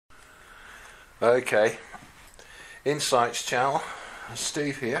Okay, Insights channel,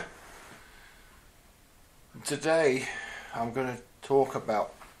 Steve here. Today I'm going to talk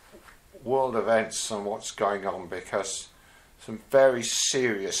about world events and what's going on, because some very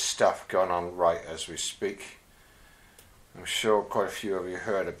serious stuff going on right as we speak. I'm sure quite a few of you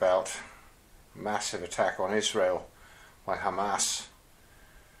heard about massive attack on Israel by Hamas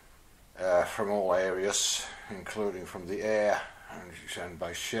from all areas, including from the air and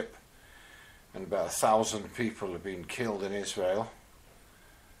by ship. And about 1,000 people have been killed in Israel,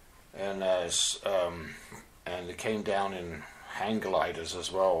 and they came down in hang gliders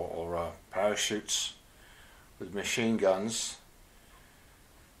as well, or parachutes with machine guns,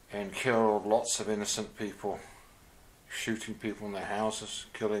 and killed lots of innocent people, shooting people in their houses,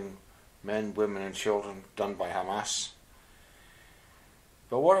 killing men, women and children, done by Hamas.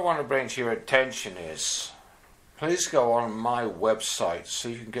 But what I want to bring to your attention is, please go on my website so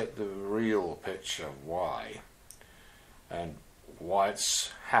you can get the real picture of why, and why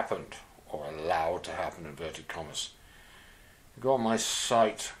it's happened, or allowed to happen, inverted commas. Go on my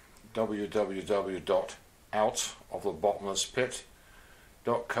site,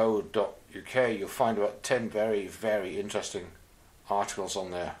 www.outofthebottomlesspit.co.uk. You'll find about 10 very, very interesting articles on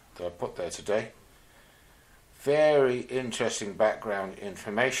there that I put there today. Very interesting background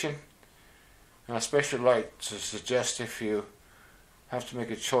information. And I especially like to suggest, if you have to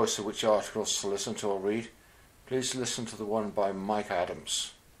make a choice of which articles to listen to or read, please listen to the one by Mike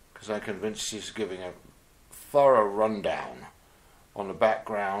Adams, because I'm convinced he's giving a thorough rundown on the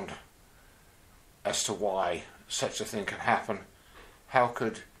background as to why such a thing can happen. How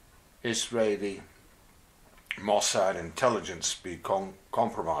could Israeli Mossad intelligence be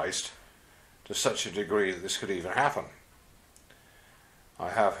compromised to such a degree that this could even happen? I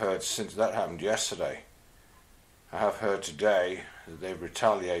have heard, since that happened yesterday, I have heard today that they've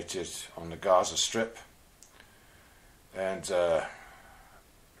retaliated on the Gaza Strip, and the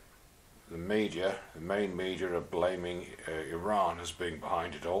media, the main media, are blaming Iran as being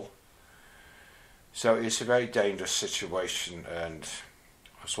behind it all. So it's a very dangerous situation, and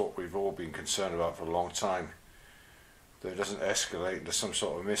that's what we've all been concerned about for a long time, that it doesn't escalate into some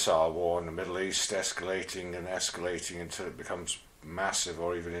sort of missile war in the Middle East, escalating and escalating until it becomes massive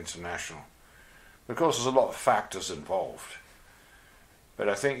or even international. Of course, there's a lot of factors involved, but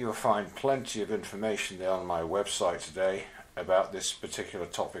I think you'll find plenty of information there on my website today about this particular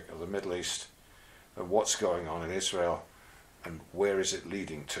topic of the Middle East, and what's going on in Israel, and where is it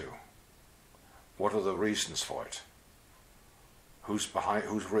leading to. What are the reasons for it? Who's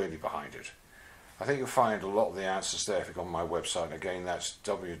really behind it? I think you'll find a lot of the answers there if you go on my website. Again, that's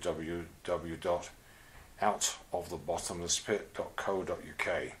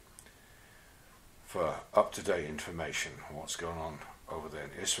www.outofthebottomlesspit.co.uk for up-to-date information on what's going on over there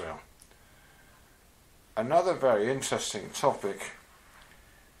in Israel. Another very interesting topic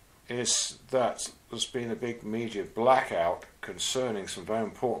is that there's been a big media blackout concerning some very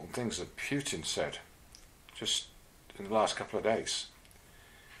important things that Putin said just in the last couple of days.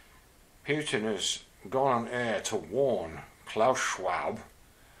 Putin has gone on air to warn Klaus Schwab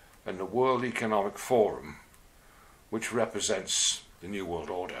and the World Economic Forum, which represents the New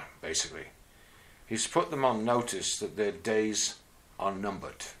World Order, basically. He's put them on notice that their days are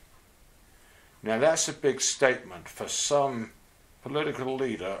numbered. Now that's a big statement for some political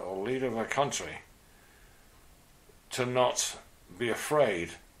leader or leader of a country to not be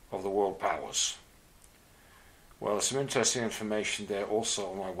afraid of the world powers. Well, there's some interesting information there also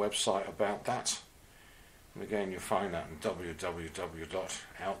on my website about that. And again, you'll find that in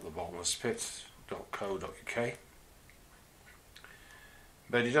www.outofthebottomlesspit.co.uk.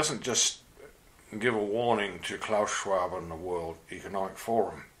 But he doesn't just give a warning to Klaus Schwab and the World Economic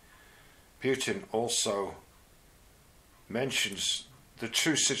Forum. Putin also mentions the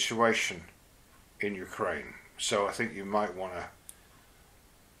true situation in Ukraine. So I think you might want to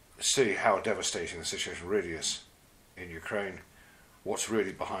see how devastating the situation really is in Ukraine, what's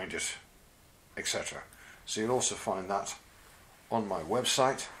really behind it, etc. So you'll also find that on my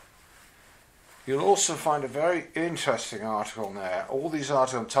website. You'll also find a very interesting article in there. All these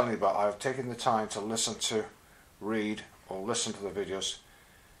articles I'm telling you about, I've taken the time to listen to, read, or listen to the videos.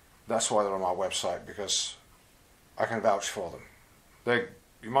 That's why they're on my website, because I can vouch for them.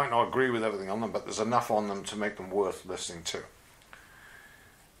 You might not agree with everything on them, but there's enough on them to make them worth listening to.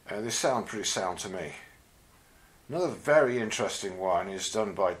 They sound pretty sound to me. Another very interesting one is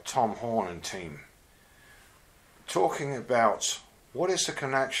done by Tom Horn and team, talking about what is the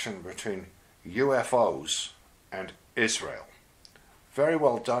connection between UFO's and Israel. Very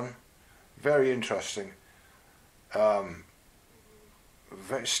well done, very interesting.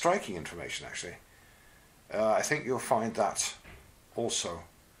 very striking information, actually. I think you'll find that also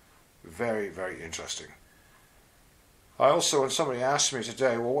very, very interesting. I also, when somebody asked me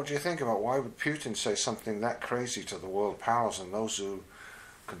today, well, what do you think about why would Putin say something that crazy to the world powers and those who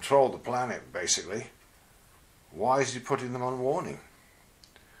control the planet, basically? Why is he putting them on warning?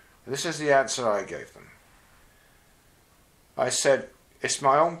 This is the answer I gave them. I said, it's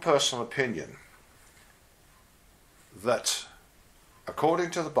my own personal opinion that,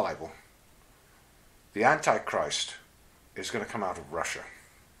 according to the Bible, the Antichrist is going to come out of Russia.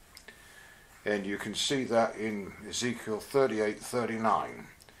 And you can see that in Ezekiel 38:39.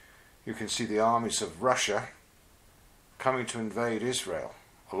 You can see the armies of Russia coming to invade Israel,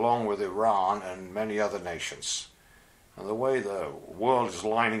 along with Iran and many other nations. And the way the world is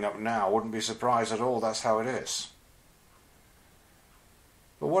lining up now, wouldn't be surprised at all that's how it is.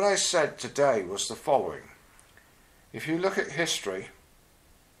 But what I said today was the following. If you look at history,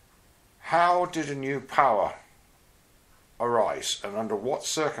 how did a new power arise and under what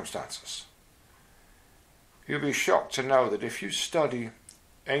circumstances? You'll be shocked to know that if you study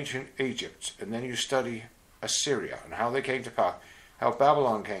ancient Egypt and then you study Assyria and how they came to power, how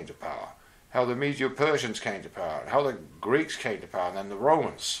Babylon came to power, how the Medo-Persians came to power, how the Greeks came to power, and then the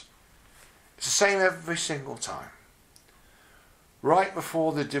Romans, it's the same every single time. Right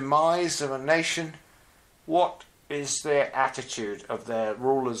before the demise of a nation, what is their attitude of their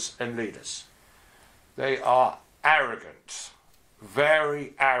rulers and leaders? They are arrogant,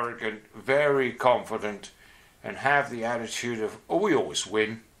 very confident, and have the attitude of, oh, we always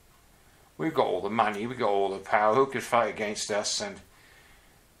win. We've got all the money, we've got all the power, who could fight against us? And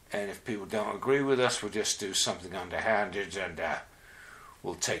if people don't agree with us, we'll just do something underhanded and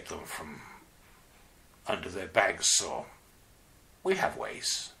we'll take them from under their bags. Or we have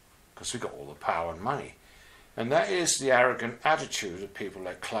ways, because we've got all the power and money. And that is the arrogant attitude of people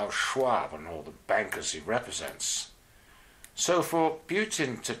like Klaus Schwab and all the bankers he represents. So for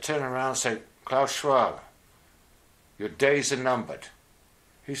Putin to turn around and say, Klaus Schwab, your days are numbered.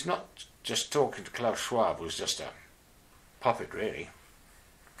 He's not just talking to Klaus Schwab, who's just a puppet, really.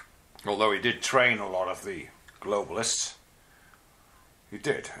 Although he did train a lot of the globalists. He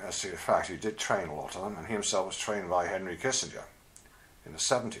did, as a fact, he did train a lot of them, and he himself was trained by Henry Kissinger in the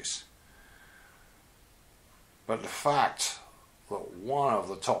 70s. But the fact that one of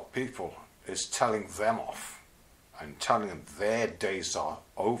the top people is telling them off and telling them their days are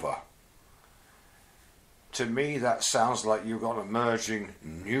over, to me that sounds like you've got an emerging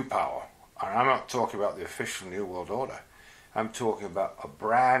new power. And I'm not talking about the official New World Order. I'm talking about a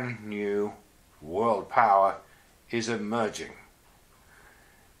brand new world power is emerging.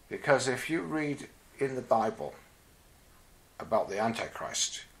 Because if you read in the Bible about the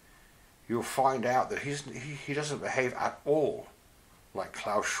Antichrist, you'll find out that he doesn't behave at all like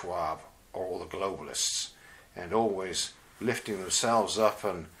Klaus Schwab or all the globalists, and always lifting themselves up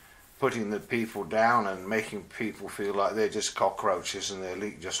and putting the people down and making people feel like they're just cockroaches and the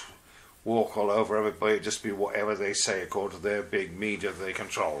elite just walk all over everybody, just be whatever they say according to their big media they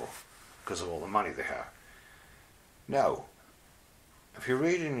control because of all the money they have. No. If you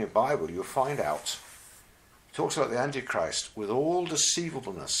read in your Bible, you'll find out, it talks about the Antichrist with all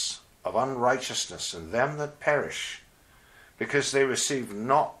deceivableness of unrighteousness and them that perish, because they receive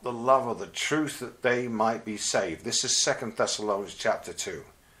not the love of the truth that they might be saved. This is 2 Thessalonians chapter 2.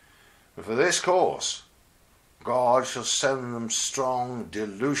 And for this cause, God shall send them strong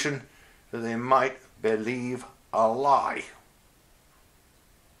delusion, that they might believe a lie.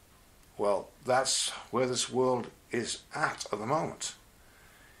 Well, that's where this world is at the moment.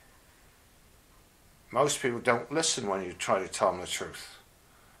 Most people don't listen when you try to tell them the truth.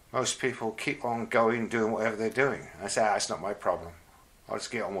 Most people keep on going, doing whatever they're doing. And I say, it's not my problem. I'll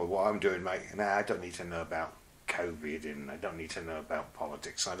just get on with what I'm doing, mate. Nah, I don't need to know about COVID, and I don't need to know about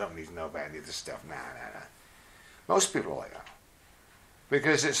politics. I don't need to know about any of this stuff. Nah. Most people are like that.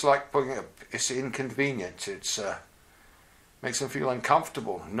 Because it's like it's inconvenient. It's makes them feel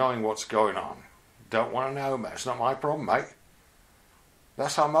uncomfortable knowing what's going on. Don't want to know, mate. It's not my problem, mate.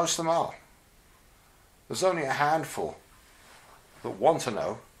 That's how most of them are. There's only a handful that want to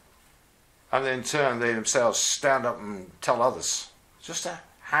know, and then in turn they themselves stand up and tell others. Just a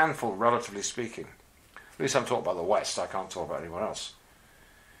handful, relatively speaking. At least I'm talking about the West. I can't talk about anyone else.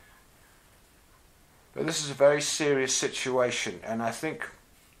 But this is a very serious situation, and I think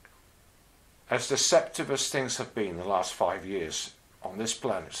as deceptive as things have been the last 5 years on this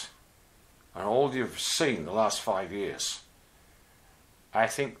planet, and all you've seen the last 5 years, I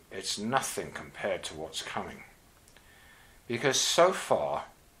think it's nothing compared to what's coming. Because so far,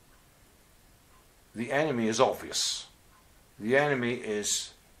 the enemy is obvious. the enemy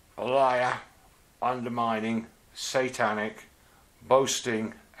is a liar, undermining, satanic,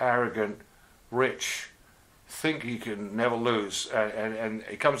 boasting, arrogant, rich, think he can never lose, and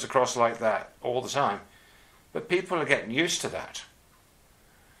it comes across like that all the time. But people are getting used to that.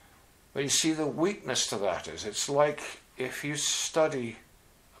 But you see, the weakness to that is, it's like if you study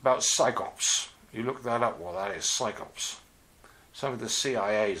about psychops, you look that up, well, that is psychops. Some of the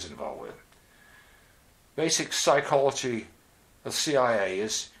CIA is involved with. Basic psychology of CIA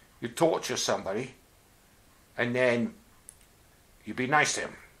is you torture somebody and then you be nice to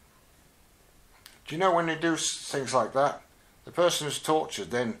him. Do you know when they do things like that, the person who's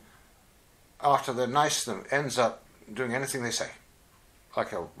tortured then, after they're nice to them, ends up doing anything they say,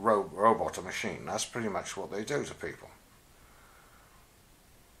 like a robot or machine. That's pretty much what they do to people.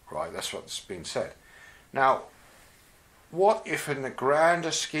 Right, that's what's been said. Now, what if in the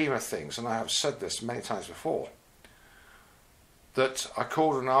grander scheme of things, and I have said this many times before, that I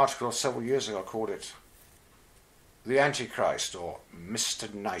called an article several years ago, I called it The Antichrist, or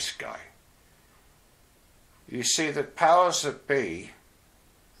Mr. Nice Guy. You see, the powers that be,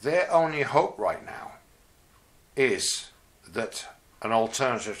 their only hope right now is that an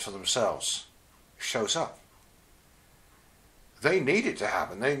alternative to themselves shows up. They need it to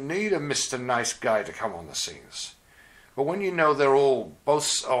happen. They need a Mr. Nice Guy to come on the scenes. But when you know they're all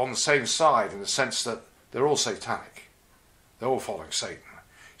both on the same side, in the sense that they're all satanic, they're all following Satan.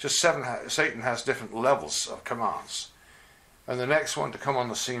 Just Satan has different levels of commands. And the next one to come on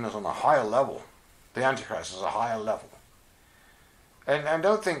the scene is on a higher level. The Antichrist is a higher level. And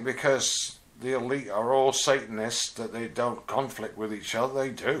don't think because the elite are all Satanists that they don't conflict with each other. They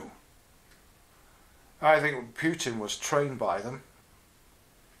do. I think Putin was trained by them.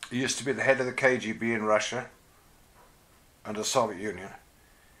 He used to be the head of the KGB in Russia under the Soviet Union.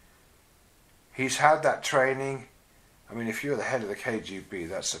 He's had that training. I mean, if you're the head of the KGB,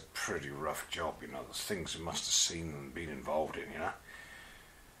 that's a pretty rough job, you know. There's things you must have seen and been involved in, you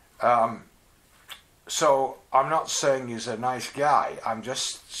know. So I'm not saying he's a nice guy. I'm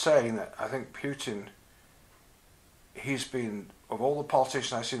just saying that I think Putin, he's been, of all the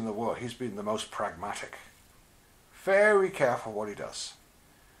politicians I've seen in the world, he's been the most pragmatic. Very careful what he does.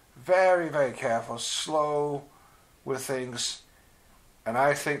 Very, very careful, slow with things. And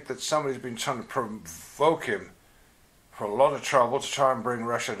I think that somebody's been trying to provoke him for a lot of trouble to try and bring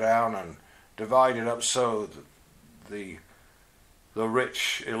Russia down and divide it up so that the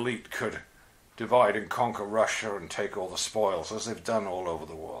rich elite could divide and conquer Russia and take all the spoils, as they've done all over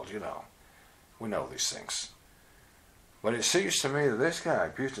the world, you know. We know these things. But it seems to me that this guy,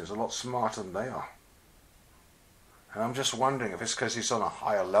 Putin's a lot smarter than they are. And I'm just wondering if it's because he's on a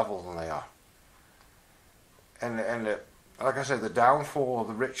higher level than they are. And like I said, the downfall of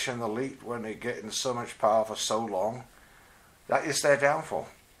the rich and the elite when they get into so much power for so long, that is their downfall.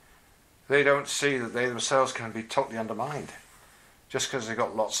 They don't see that they themselves can be totally undermined. Just because they've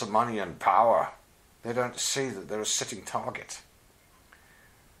got lots of money and power, they don't see that they're a sitting target.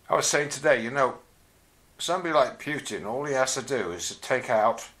 I was saying today, you know, somebody like Putin, all he has to do is to take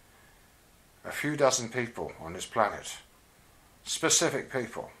out a few dozen people on this planet, specific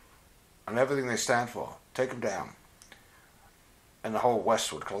people, and everything they stand for, take them down, and the whole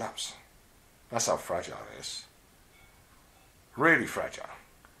West would collapse. That's how fragile it is. Really fragile.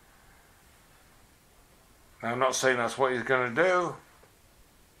 Now, I'm not saying that's what he's going to do,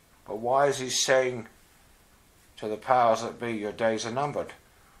 but why is he saying to the powers that be, your days are numbered,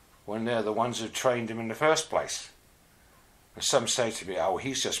 when they're the ones who trained him in the first place? And some say to me, oh,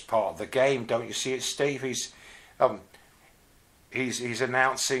 he's just part of the game. Don't you see it, Steve? He's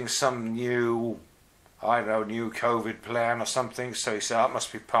announcing some new, I don't know, new COVID plan or something, so he said, that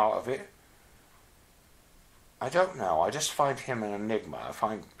must be part of it. I don't know. I just find him an enigma. I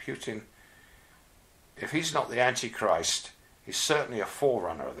find Putin, if he's not the Antichrist, he's certainly a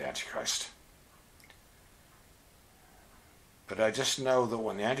forerunner of the Antichrist. But I just know that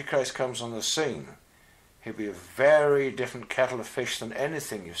when the Antichrist comes on the scene, he'll be a very different kettle of fish than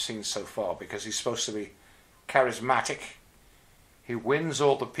anything you've seen so far, because he's supposed to be charismatic. He wins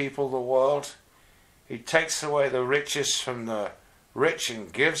all the people of the world. He takes away the riches from the rich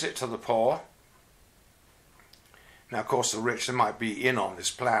and gives it to the poor. Now, of course, the rich, they might be in on this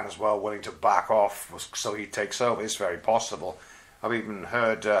plan as well, willing to back off so he takes over. It's very possible. I've even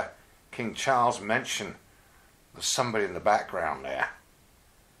heard King Charles mention there's somebody in the background there.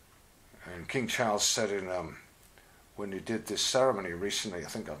 And King Charles said when he did this ceremony recently, I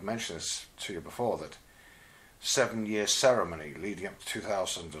think I've mentioned this to you before, that 7-year ceremony leading up to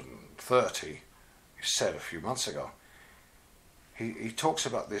 2030, he said a few months ago, he talks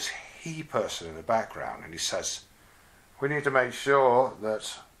about this he person in the background, and he says, we need to make sure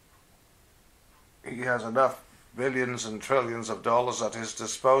that he has enough billions and trillions of dollars at his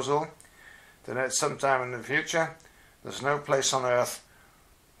disposal that at some time in the future there's no place on earth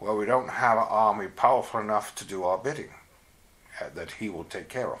where we don't have an army powerful enough to do our bidding, that he will take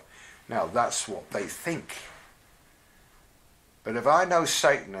care of. Now that's what they think. But if I know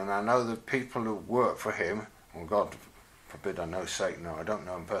Satan and I know the people who work for him, well, God forbid I know Satan, no, I don't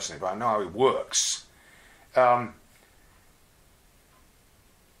know him personally, but I know how he works.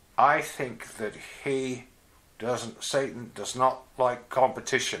 I think that Satan does not like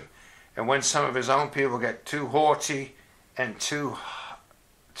competition. And when some of his own people get too haughty and too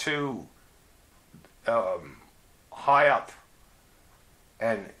high up,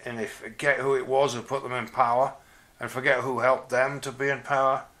 and they forget who it was who put them in power, and forget who helped them to be in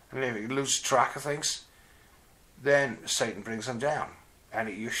power, and they lose track of things, then Satan brings them down. And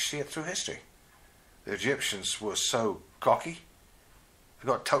you see it through history. The Egyptians were so cocky, they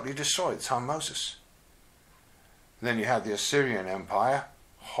got totally destroyed at the time of Moses. And then you had the Assyrian Empire,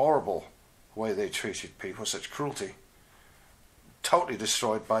 horrible way they treated people, such cruelty, totally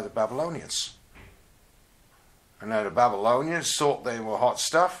destroyed by the Babylonians. And now the Babylonians thought they were hot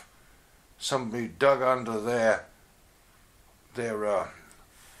stuff. Somebody dug under their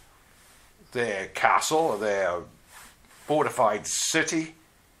castle, their fortified city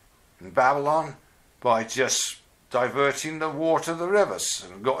in Babylon, by just diverting the water of the rivers,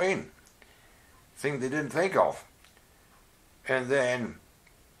 and got in. Thing they didn't think of. And then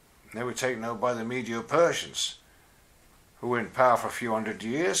they were taken over by the Medo-Persians, who were in power for a few hundred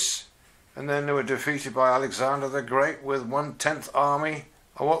years, and then they were defeated by Alexander the Great with 1/10 army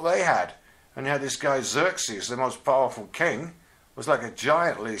of what they had. And you had this guy Xerxes, the most powerful king, was like a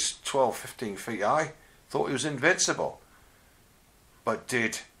giant, at least 12, 15 feet high, thought he was invincible. But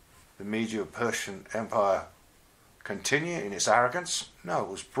did the Medo-Persian Empire continue in its arrogance? No, it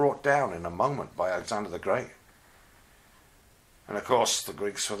was brought down in a moment by Alexander the Great. And of course the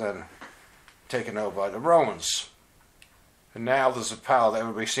Greeks were then taken over by the Romans. And now there's a power that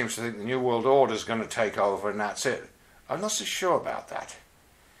everybody seems to think the New World Order is going to take over, and that's it. I'm not so sure about that.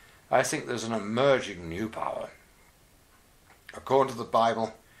 I think there's an emerging new power. According to the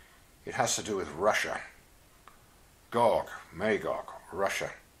Bible, it has to do with Russia. Gog, Magog,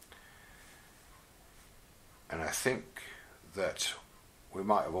 Russia. And I think that we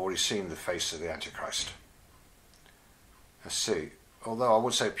might have already seen the face of the Antichrist. Let's see. Although I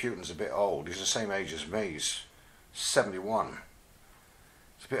would say Putin's a bit old. He's the same age as me. He's 71.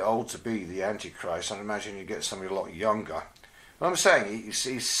 It's a bit old to be the Antichrist. I'd imagine you get somebody a lot younger. But I'm saying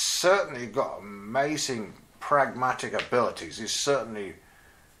he's certainly got amazing pragmatic abilities. He's certainly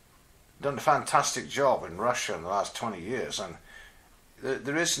done a fantastic job in Russia in the last 20 years. And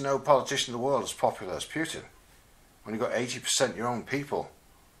there is no politician in the world as popular as Putin. When you've got 80% of your own people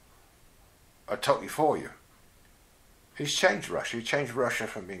are totally for you. He's changed Russia. He changed Russia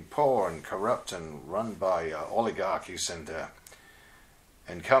from being poor and corrupt and run by oligarchies and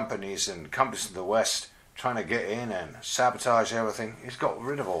companies in the West trying to get in and sabotage everything. He's got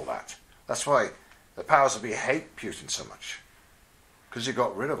rid of all that. That's why the powers that be hate Putin so much, because he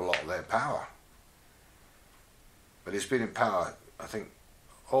got rid of a lot of their power. But he's been in power, I think,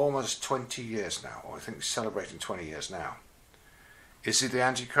 almost 20 years now, or I think he's celebrating 20 years now. Is he the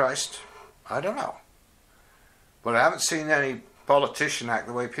Antichrist? I don't know. But I haven't seen any politician act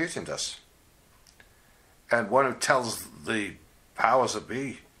the way Putin does. And one who tells the powers that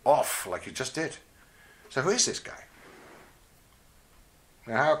be off, like he just did. So who is this guy?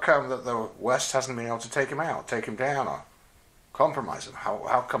 Now how come that the West hasn't been able to take him out, take him down, or compromise him?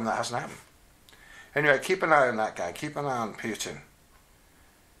 How come that hasn't happened? Anyway, keep an eye on that guy. Keep an eye on Putin.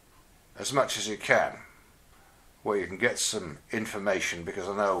 As much as you can, where you can get some information, because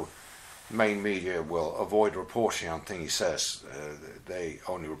I know main media will avoid reporting on things he says. They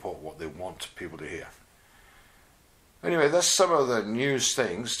only report what they want people to hear. Anyway, that's some of the news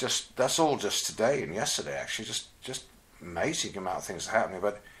things. That's all just today and yesterday, actually. Just amazing amount of things happening.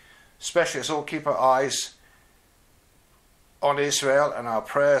 But especially, let's all keep our eyes on Israel and our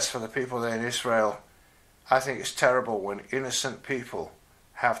prayers for the people there in Israel. I think it's terrible when innocent people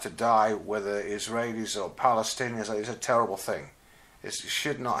have to die, whether Israelis or Palestinians. It's a terrible thing. It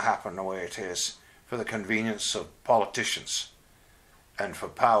should not happen the way it is for the convenience of politicians and for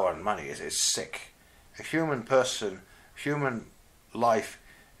power and money. It's sick. A human person, human life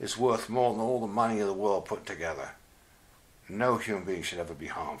is worth more than all the money of the world put together. No human being should ever be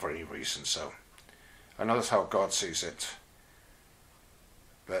harmed for any reason. So I know that's how God sees it.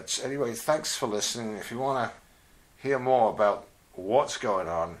 But anyway, thanks for listening. If you want to hear more about what's going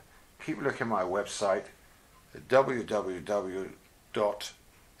on, keep looking at my website, at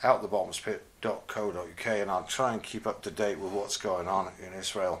www.outthebombspit.co.uk, and I'll try and keep up to date with what's going on in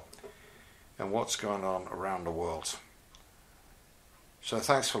Israel and what's going on around the world. So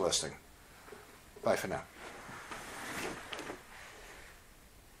thanks for listening. Bye for now.